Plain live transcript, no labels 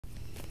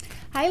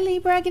Hi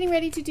Libra, getting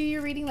ready to do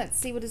your reading. Let's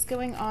see what is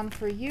going on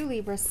for you,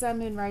 Libra, Sun,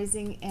 Moon,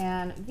 Rising,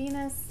 and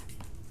Venus.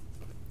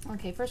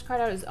 Okay, first card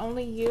out is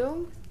Only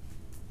You,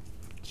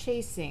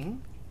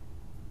 Chasing,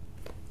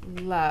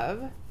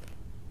 Love.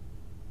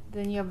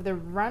 Then you have the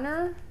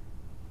Runner,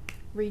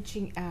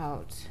 Reaching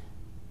Out.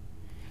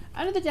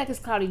 Under the deck is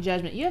Cloudy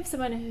Judgment. You have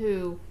someone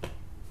who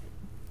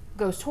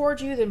goes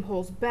towards you, then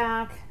pulls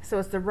back. So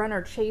it's the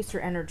runner chaser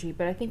energy.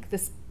 But I think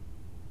this,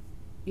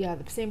 yeah,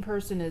 the same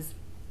person is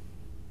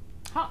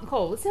hot and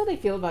cold. Let's see how they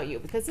feel about you,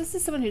 because this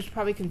is someone who's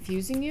probably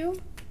confusing you.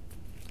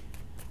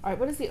 All right,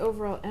 what is the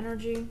overall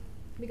energy?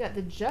 We got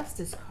the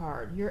Justice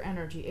card, your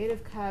energy, 8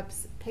 of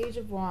Cups, Page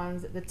of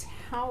Wands, the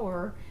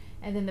Tower,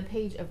 and then the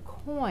Page of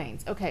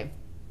Coins. Okay.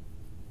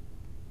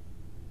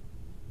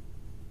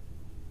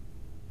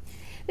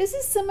 This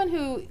is someone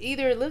who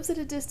either lives at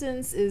a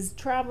distance, is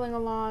traveling a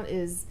lot,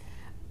 is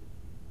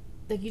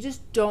like you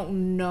just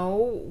don't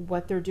know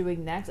what they're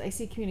doing next. I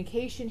see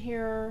communication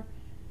here.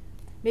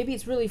 Maybe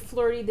it's really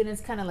flirty, then it's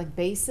kind of like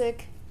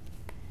basic.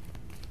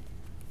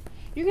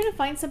 You're going to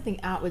find something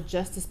out with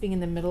Justice being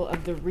in the middle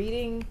of the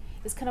reading.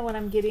 It's kind of what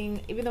I'm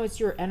getting. Even though it's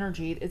your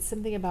energy, it's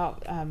something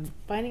about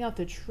finding out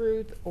the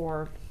truth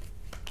or...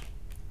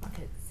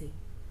 Okay, let's see.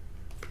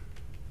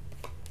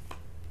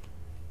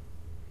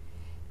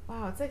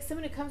 Wow, it's like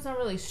someone who comes on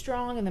really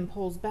strong and then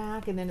pulls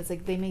back, and then it's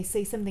like they may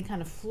say something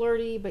kind of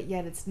flirty, but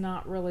yet it's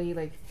not really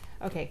like...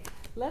 Okay,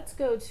 let's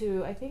go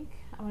to... I think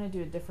I want to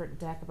do a different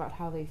deck about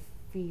how they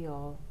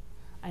feel.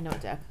 I know a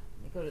deck.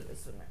 Let me go to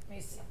this one. Let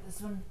me see this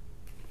one.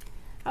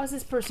 How is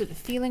this person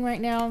feeling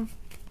right now?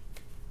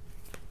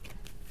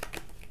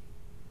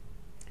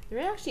 They're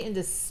actually in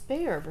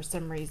despair for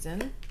some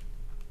reason,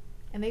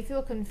 and they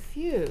feel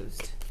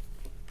confused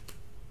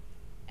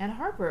and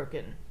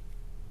heartbroken.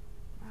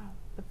 Wow.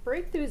 The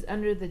breakthrough is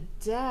under the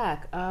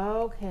deck.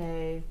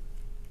 Okay.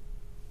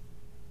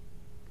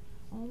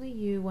 Only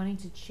you wanting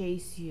to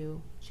chase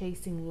you,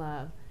 chasing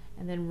love,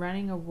 and then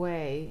running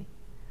away,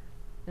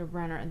 the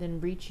runner, and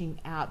then reaching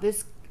out.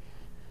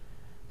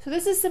 So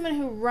this is someone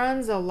who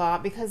runs a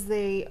lot because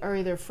they are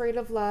either afraid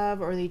of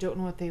love or they don't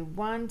know what they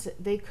want.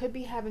 They could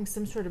be having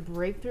some sort of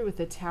breakthrough with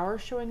the Tower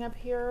showing up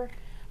here.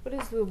 What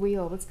is the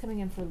Wheel? What's coming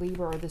in for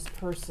Libra or this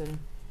person?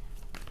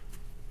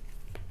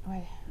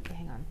 Wait,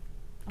 hang on.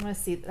 I'm going to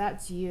see.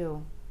 That's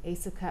you.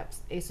 Ace of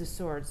Cups, Ace of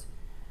Swords.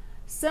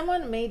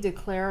 Someone may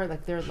declare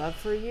like their love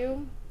for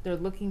you. They're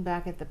looking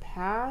back at the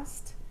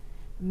past.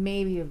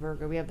 Maybe a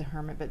Virgo. We have the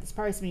Hermit, but it's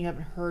probably something you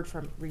haven't heard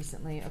from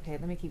recently. Okay,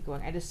 let me keep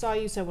going. I just saw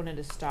you, so I wanted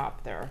to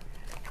stop there.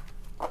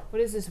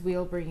 What is this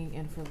Wheel bringing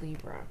in for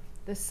Libra?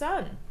 The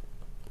Sun.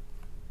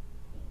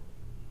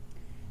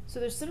 So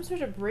there's some sort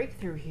of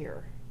breakthrough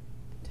here.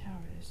 The Tower.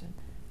 Okay,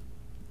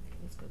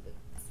 let's go with this.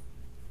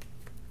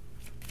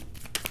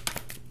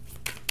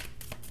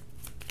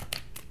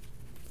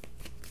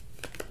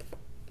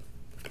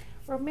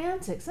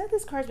 Romantic. So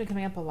this card's been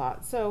coming up a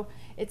lot. So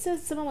it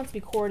says someone wants to be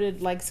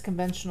courted, likes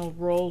conventional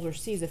roles, or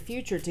sees a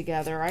future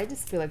together. I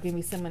just feel like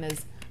maybe someone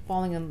is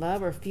falling in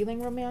love or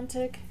feeling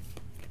romantic.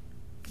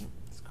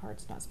 This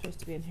card's not supposed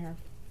to be in here.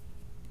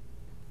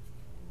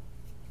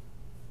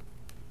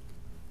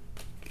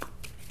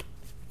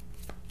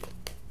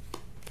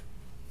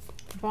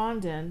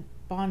 Bonded.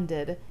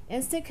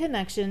 Instant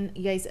connection.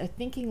 You guys are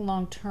thinking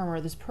long term, or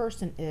this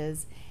person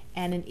is,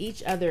 and in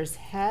each other's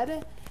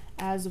head.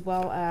 As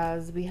well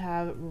as we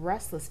have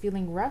restless,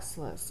 feeling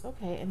restless.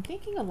 Okay, and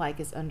thinking alike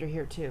is under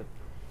here too.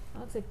 That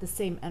looks like the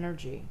same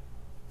energy.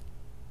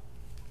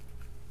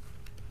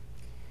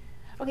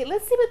 Okay,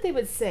 let's see what they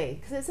would say,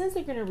 because it says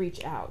they're going to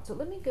reach out. So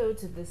let me go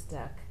to this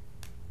deck.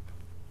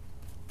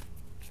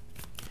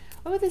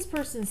 What would this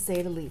person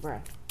say to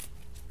Libra?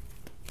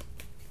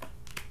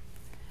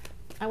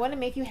 I want to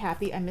make you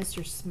happy. I miss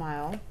your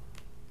smile.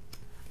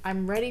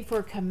 I'm ready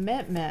for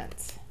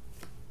commitment.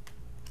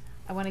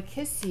 I want to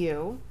kiss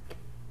you.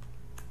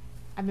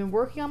 I've been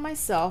working on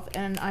myself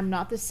and I'm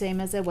not the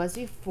same as I was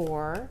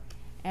before.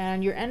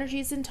 And your energy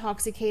is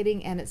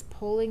intoxicating and it's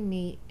pulling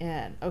me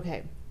in.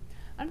 Okay.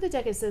 Under the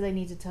deck it says I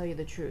need to tell you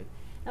the truth.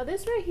 Now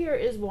this right here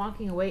is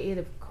walking away,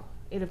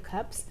 Eight of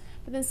Cups.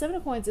 But then Seven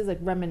of Coins is like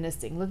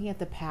reminiscing, looking at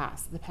the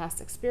past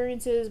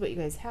experiences, what you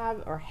guys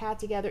have or had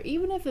together,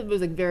 even if it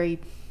was like very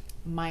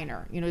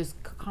minor, you know, just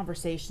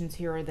conversations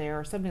here or there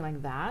or something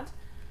like that.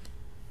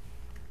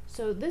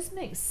 So this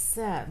makes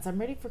sense. I'm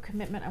ready for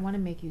commitment. I want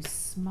to make you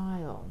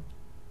smile.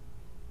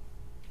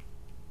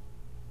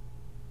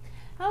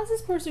 How is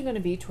this person going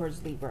to be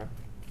towards Libra?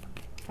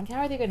 And how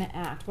are they going to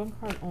act? One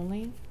card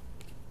only.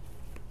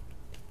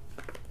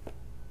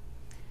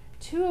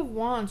 Two of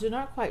Wands. You're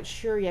not quite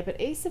sure yet, but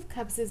Ace of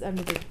Cups is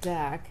under the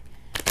deck.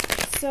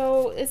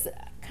 So it's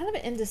kind of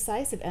an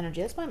indecisive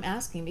energy. That's why I'm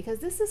asking, because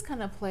this is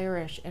kind of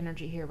playerish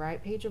energy here,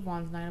 right? Page of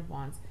Wands, Nine of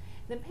Wands.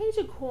 Then Page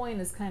of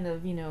Coin is kind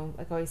of, you know,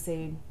 like I always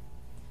say,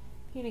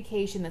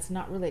 communication that's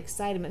not really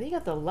exciting. But then you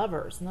got the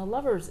Lovers, and the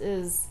Lovers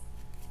is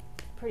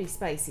pretty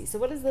spicy. So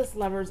what is this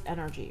Lovers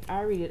energy?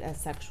 I read it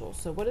as sexual.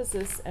 So what is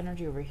this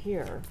energy over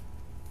here?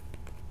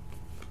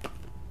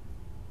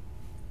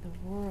 The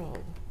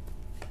World.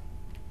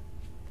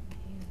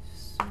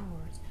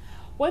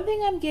 One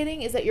thing I'm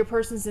getting is that your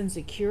person's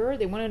insecure.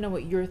 They want to know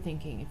what you're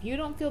thinking. If you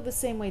don't feel the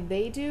same way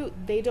they do,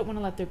 they don't want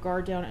to let their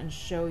guard down and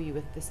show you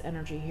with this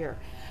energy here.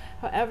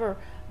 However,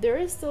 there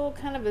is still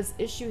kind of this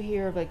issue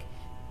here of like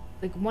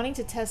wanting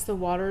to test the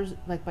waters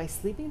like by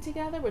sleeping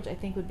together, which I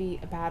think would be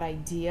a bad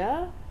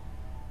idea.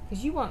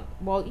 Because you want,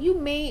 well, you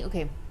may,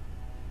 okay,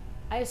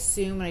 I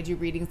assume when I do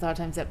readings a lot of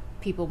times that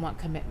people want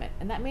commitment,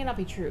 and that may not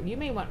be true. You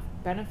may want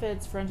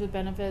benefits, friends with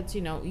benefits,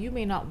 you know, you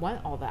may not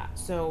want all that.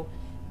 So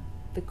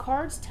the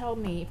cards tell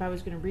me, if I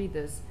was going to read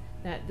this,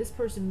 that this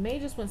person may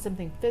just want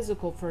something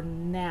physical for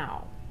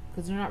now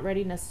because they're not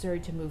ready necessarily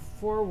to move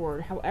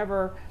forward.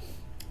 However,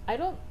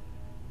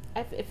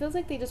 it feels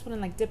like they just want to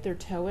like dip their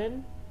toe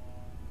in,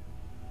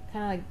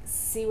 kind of like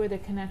see where the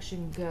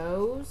connection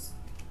goes.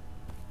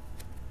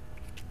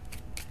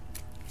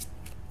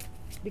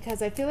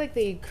 Because I feel like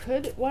they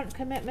could want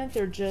commitment,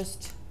 they're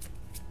just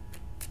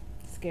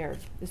scared.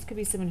 This could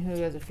be someone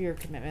who has a fear of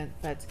commitment,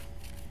 but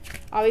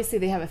obviously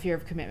they have a fear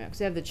of commitment because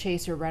they have the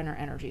chaser runner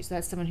energy. So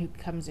that's someone who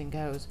comes and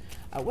goes.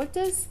 What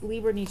does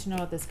Libra need to know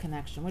about this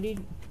connection? What do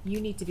you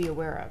need to be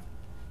aware of?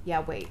 Yeah,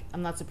 wait,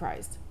 I'm not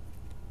surprised.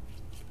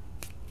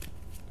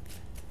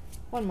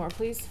 One more,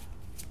 please.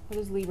 What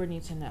does Libra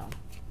need to know?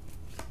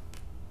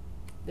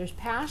 There's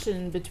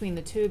passion between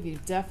the two of you,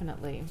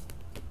 definitely.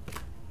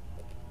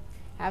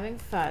 Having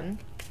fun,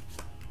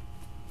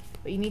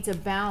 but you need to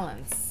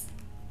balance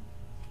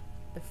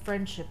the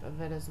friendship of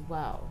it as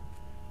well.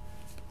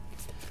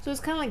 So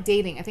it's kind of like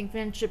dating. I think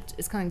friendship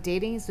is kind of like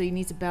dating, so you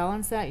need to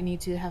balance that. You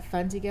need to have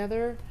fun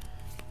together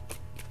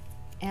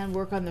and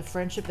work on the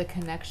friendship, the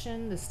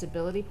connection, the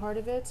stability part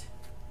of it.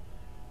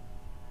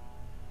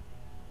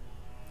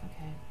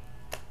 Okay.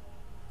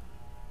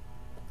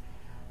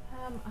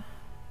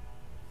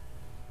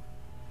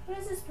 What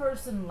does this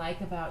person like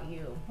about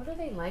you? What do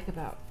they like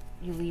about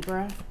you,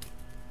 Libra?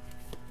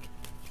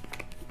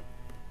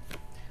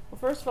 Well,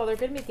 first of all, they're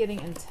going to be getting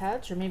in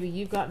touch, or maybe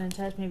you've gotten in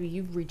touch, maybe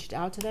you've reached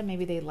out to them,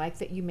 maybe they like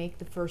that you make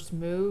the first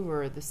move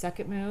or the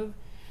second move.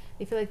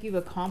 They feel like you've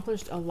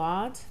accomplished a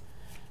lot.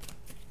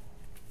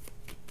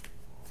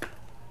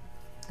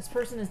 This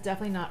person is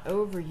definitely not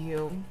over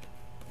you.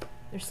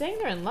 They're saying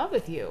they're in love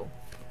with you.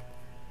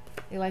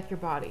 They like your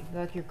body, they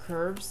like your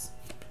curves,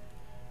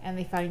 and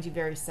they find you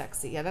very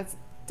sexy. Yeah, that's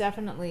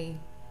definitely,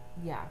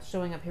 yeah,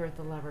 showing up here with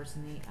the Lovers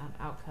and the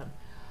outcome.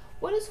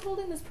 What is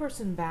holding this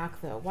person back,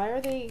 though? Why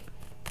are they...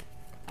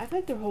 I feel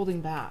like they're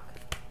holding back.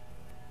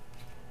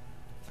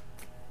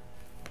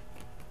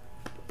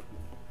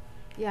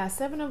 Yeah,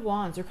 Seven of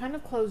Wands. They're kind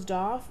of closed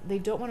off. They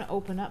don't want to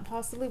open up,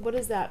 possibly. What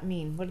does that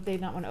mean? What do they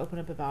not want to open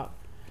up about?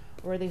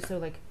 Or are they so,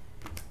 like,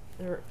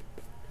 they're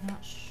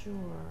not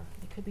sure.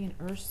 It could be an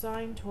Earth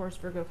sign, Taurus,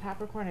 Virgo,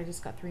 Capricorn. I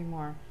just got 3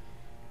 more.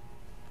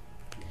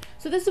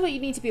 So this is what you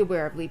need to be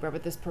aware of, Libra,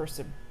 with this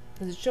person,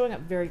 because it's showing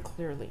up very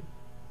clearly.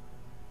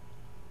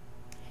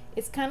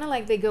 It's kind of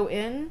like they go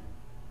in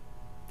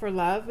for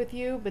love with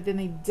you, but then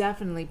they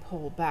definitely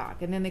pull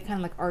back, and then they kind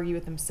of like argue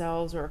with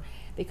themselves, or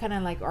they kind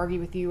of like argue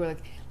with you, or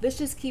like, let's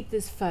just keep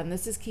this fun,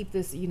 let's just keep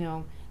this, you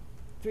know,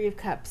 3 of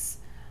Cups.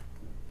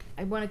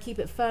 I want to keep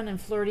it fun and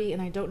flirty,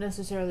 and I don't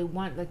necessarily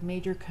want like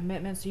major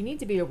commitments. So you need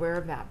to be aware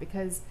of that,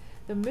 because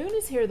the Moon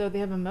is here, though. They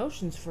have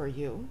emotions for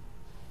you,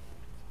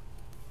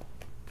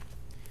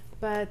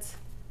 but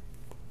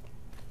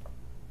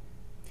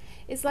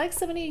it's like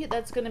somebody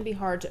that's going to be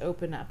hard to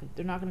open up.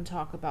 They're not going to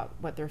talk about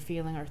what they're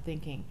feeling or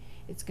thinking.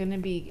 It's going to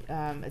be,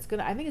 I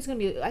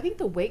think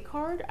the Wait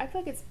card, I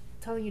feel like it's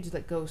telling you to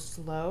like go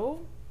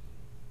slow.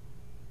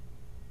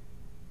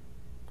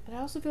 But I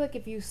also feel like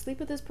if you sleep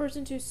with this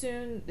person too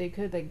soon, they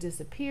could like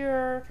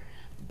disappear.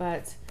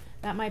 But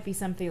that might be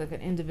something like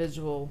an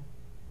individual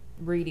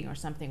reading or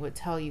something would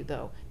tell you,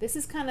 though. This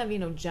is kind of, you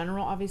know,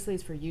 general. Obviously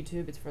it's for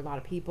YouTube, it's for a lot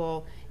of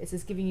people. It's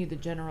just giving you the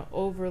general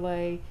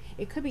overlay.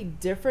 It could be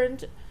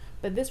different,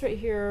 but this right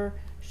here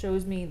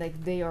shows me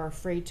like they are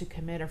afraid to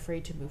commit,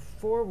 afraid to move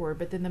forward.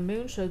 But then the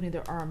Moon shows me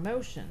there are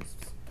emotions.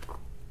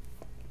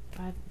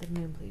 5, the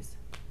Moon, please.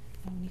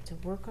 I need to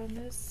work on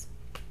this.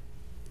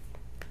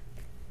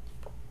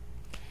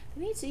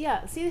 They need to,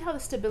 yeah, see how the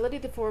stability,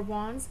 the 4 of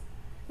Wands.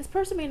 This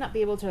person may not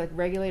be able to like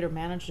regulate or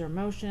manage their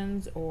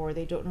emotions, or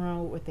they don't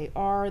know what they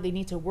are. They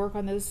need to work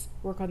on this,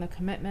 work on the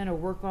commitment, or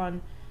work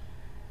on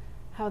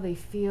how they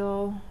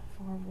feel.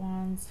 4 of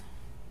Wands.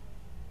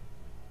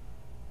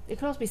 It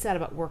could also be sad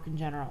about work in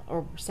general,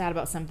 or sad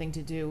about something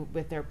to do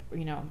with their,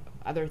 you know,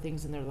 other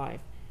things in their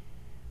life.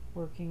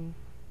 Working.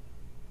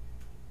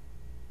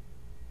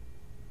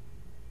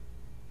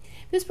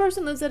 If this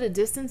person lives at a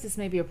distance, this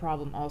may be a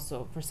problem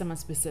also for someone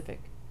specific.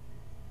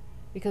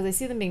 Because I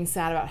see them being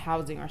sad about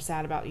housing, or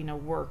sad about, you know,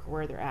 work,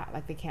 where they're at,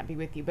 like they can't be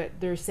with you. But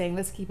they're saying,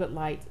 let's keep it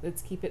light.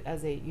 Let's keep it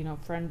as a, you know,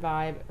 friend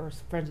vibe, or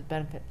friends with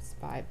benefits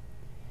vibe.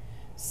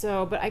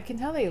 So, but I can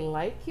tell they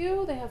like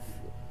you. They have,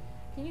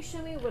 can you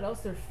show me what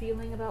else they're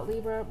feeling about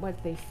Libra?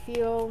 What they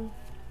feel?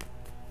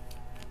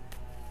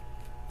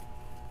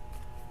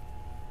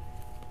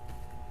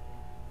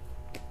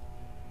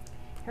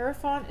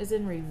 Hierophant is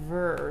in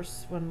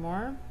reverse. One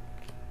more.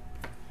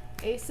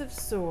 Ace of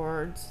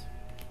Swords.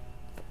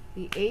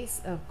 the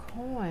Ace of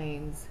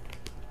Coins,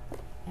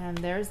 and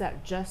there's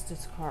that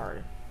Justice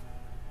card.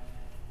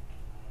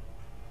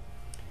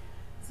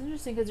 It's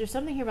interesting because there's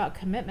something here about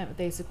commitment with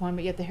the Ace of Coins,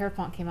 but yet the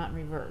Hierophant came out in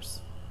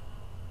reverse.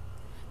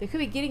 They could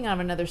be getting out of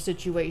another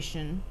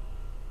situation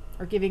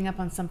or giving up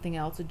on something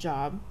else, a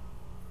job.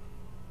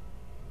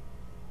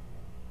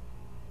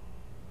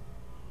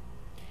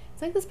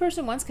 It's like this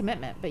person wants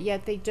commitment, but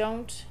yet they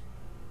don't.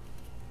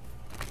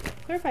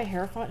 Clarify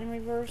Hierophant in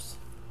reverse.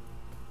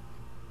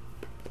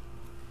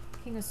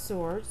 King of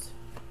Swords.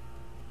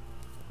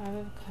 Five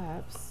of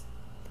Cups.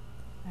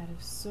 Knight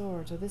of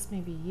Swords. Oh, this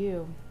may be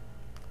you.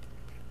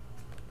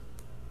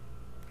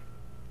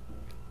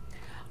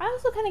 I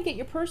also kind of get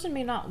your person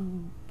may not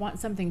want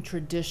something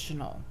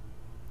traditional.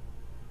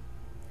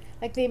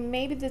 Like they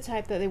may be the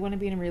type that they want to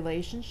be in a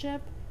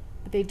relationship,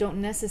 but they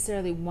don't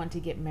necessarily want to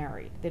get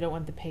married. They don't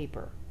want the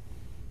paper.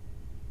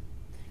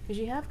 Because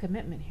you have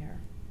commitment here.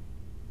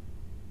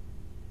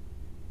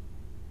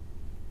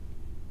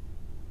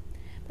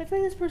 But I feel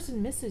like this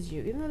person misses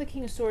you. Even though the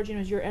King of Swords, you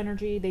know, is your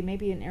energy, they may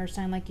be an air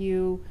sign like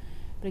you,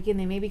 but again,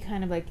 they may be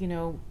kind of like, you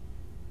know,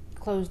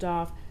 closed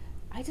off.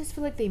 I just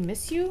feel like they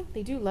miss you.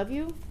 They do love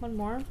you. One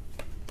more.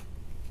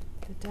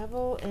 The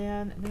Devil,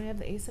 and then we have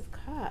the Ace of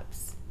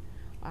Cups.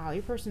 Wow,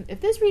 your person,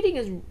 if this reading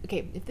is,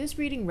 okay, if this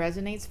reading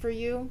resonates for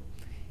you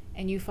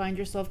and you find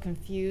yourself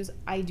confused,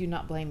 I do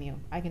not blame you.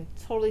 I can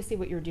totally see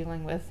what you're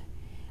dealing with.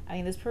 I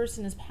mean, this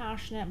person is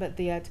passionate, but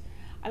yet,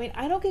 I mean,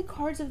 I don't get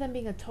cards of them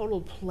being a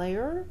total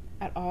player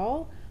at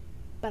all,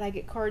 but I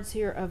get cards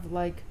here of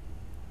like,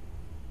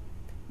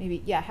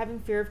 maybe, yeah, having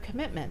fear of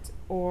commitment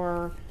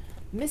or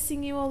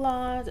missing you a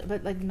lot,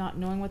 but like not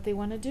knowing what they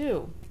want to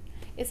do.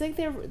 It's like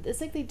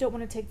they don't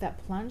want to take that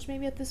plunge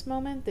maybe at this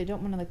moment. They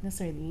don't want to like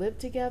necessarily live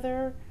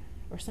together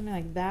or something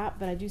like that,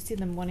 but I do see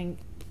them wanting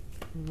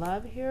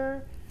love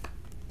here.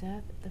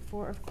 Death, the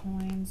Four of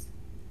Coins,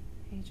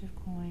 Page of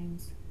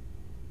Coins.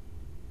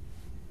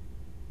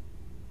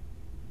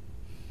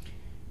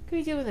 Could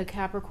be dealing with a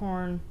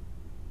Capricorn,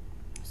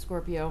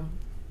 Scorpio.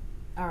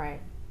 All right.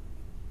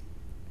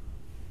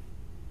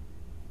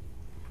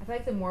 I feel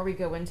like the more we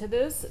go into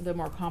this, the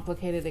more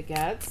complicated it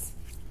gets.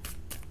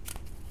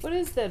 What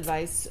is the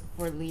advice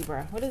for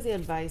Libra? What is the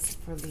advice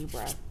for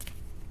Libra?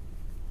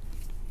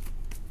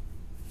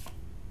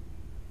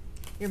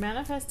 You're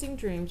manifesting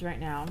dreams right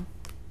now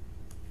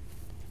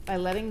by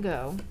letting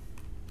go,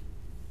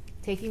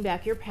 taking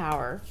back your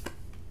power,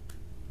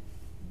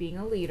 being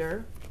a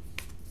leader,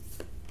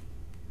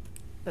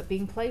 but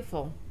being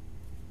playful.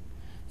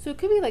 So it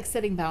could be like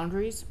setting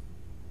boundaries.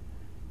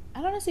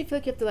 I don't necessarily feel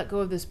like you have to let go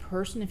of this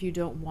person if you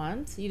don't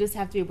want. You just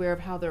have to be aware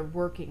of how they're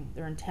working,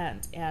 their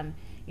intent, and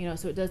you know,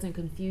 so it doesn't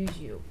confuse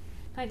you.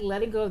 Kind of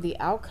letting go of the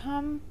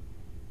outcome,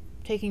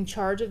 taking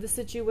charge of the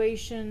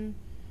situation,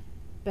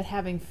 but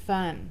having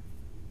fun.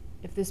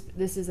 If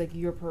this is like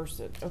your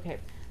person. Okay,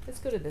 let's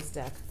go to this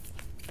deck.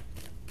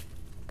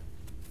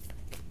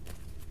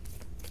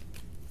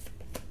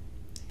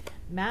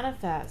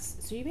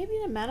 Manifest. So you may be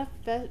in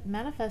a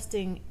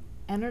manifesting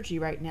energy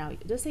right now.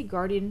 It does say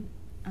Guardian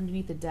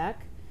underneath the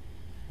deck.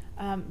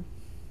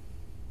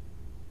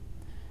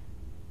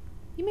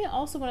 You may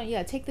also want to,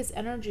 yeah, take this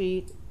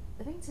energy.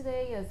 I think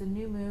today is the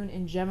new moon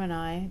in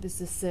Gemini.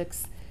 This is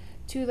 6.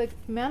 To like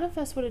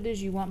manifest what it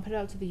is you want, put it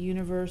out to the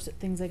universe,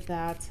 things like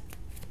that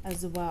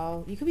as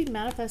well. You could be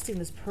manifesting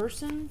this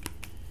person.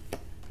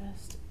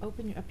 Just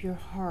open up your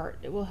heart.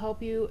 It will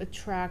help you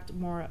attract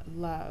more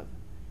love.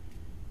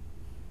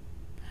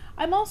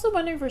 I'm also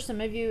wondering for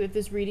some of you if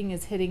this reading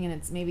is hitting and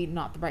it's maybe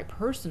not the right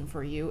person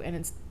for you and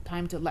it's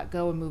time to let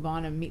go and move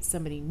on and meet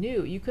somebody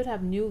new. You could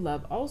have new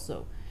love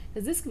also,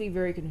 because this could be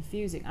very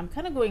confusing. I'm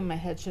kind of going in my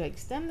head, should I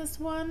extend this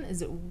one?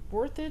 Is it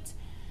worth it?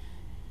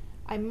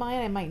 I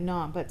might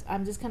not, but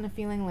I'm just kind of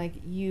feeling like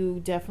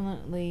you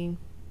definitely,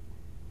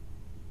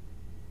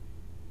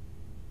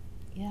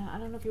 yeah, I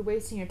don't know if you're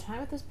wasting your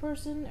time with this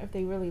person, or if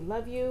they really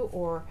love you,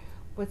 or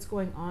what's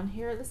going on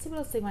here. Let's see what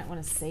else they might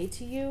want to say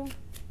to you.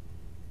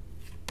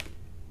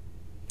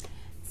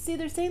 See,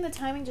 they're saying the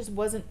timing just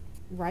wasn't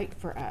right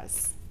for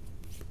us.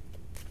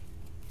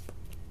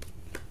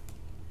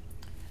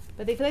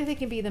 But they feel like they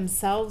can be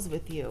themselves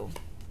with you.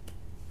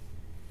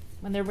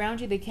 When they're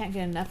around you, they can't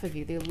get enough of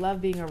you. They love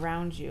being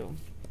around you.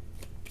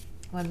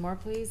 One more,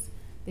 please.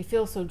 They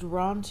feel so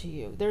drawn to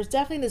you. There's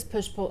definitely this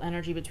push-pull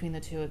energy between the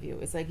two of you.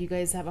 It's like you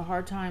guys have a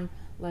hard time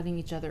letting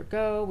each other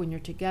go. When you're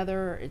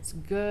together, it's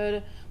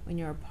good. When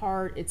you're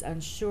apart, it's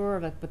unsure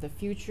of like what the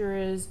future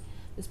is.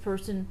 This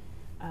person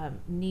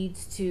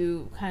needs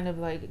to kind of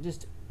like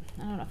just,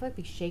 I don't know, I feel like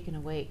be shaken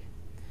awake.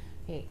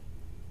 Okay.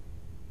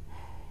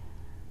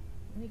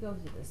 Let me go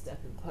through this deck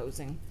in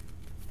closing.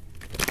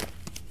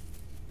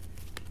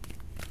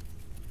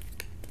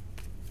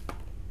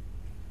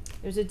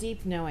 There's a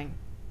deep knowing.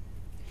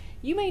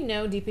 You may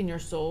know deep in your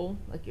soul,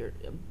 like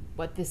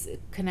what this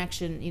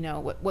connection, you know,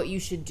 what you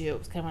should do.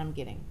 It's kind of what I'm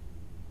getting.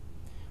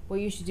 What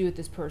you should do with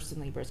this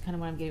person, Libra. It's kind of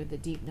what I'm getting with the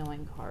deep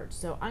knowing card.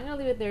 So I'm going to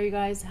leave it there, you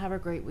guys. Have a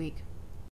great week.